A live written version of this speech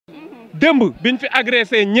démb biñ fi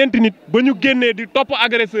agressé ñeenti nit ba ñu génnee di topp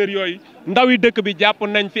agresseur yooyu ndaw yi dëkk bi jàpp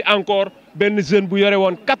nañ fi encore benn jeune bu yore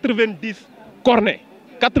woon 90 cornet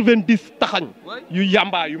 90 taxañ yu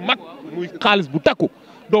yamba yu mag muy xaalis bu takku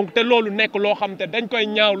donc te loolu nekk loo xam te dañ koy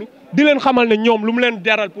ñaawlu di leen xamal ne ñoom lu mu leen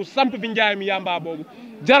jaral pour samp fi njaay mi yamba boobu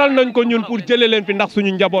jaral nañ ko ñun pour jëlee leen fi ndax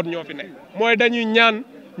suñu njaboot ñoo fi nekk. mooy dañuy ñaan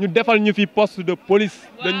ñu defal ñu fi poste de police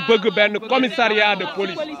dañ bëgg benn commissariat de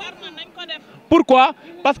police. pourquoi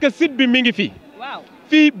parce que site bi mi ngi fi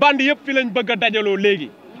fii bandi yëpp fi lañ bëgg a dajaloo léegi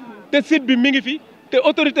te site bi mi ngi fi te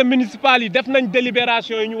autorités municipales yi def nañ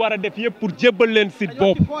délibération yi ñu war a def yëpp pour jébbal leen site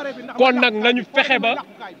boobu kon nag nañu fexe ba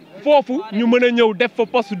foofu ñu mën a ñëw def fa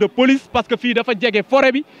poste de police parce que fii dafa jege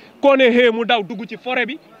forêt bi koo ne xëy mu daw dugg ci forêt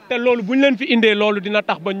bi te loolu bu ñu leen fi indee loolu dina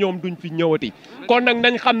tax ba ñoom duñ fi ñëwati kon nag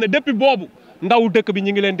nañ xam ne depuis boobu ndaw dëkk bi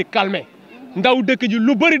ñu ngi leen di calmer ndaw dëkk ji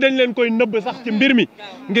lu bëri dañ leen koy nëbb sax ci mbir mi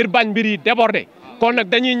ngir bañ mbir yi déborder kon nag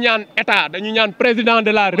dañuy ñaan état dañuy ñaan président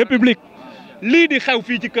de la république lii di xew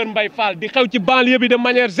fii ci Ker Mbaye Fall di xew ci banlieue bi de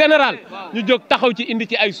manière générale ñu jóg taxaw ci indi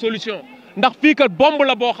ci ay solution ndax fii kat bombe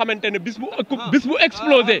la boo xamante ne bis bu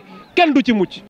explosé kenn du ci mucc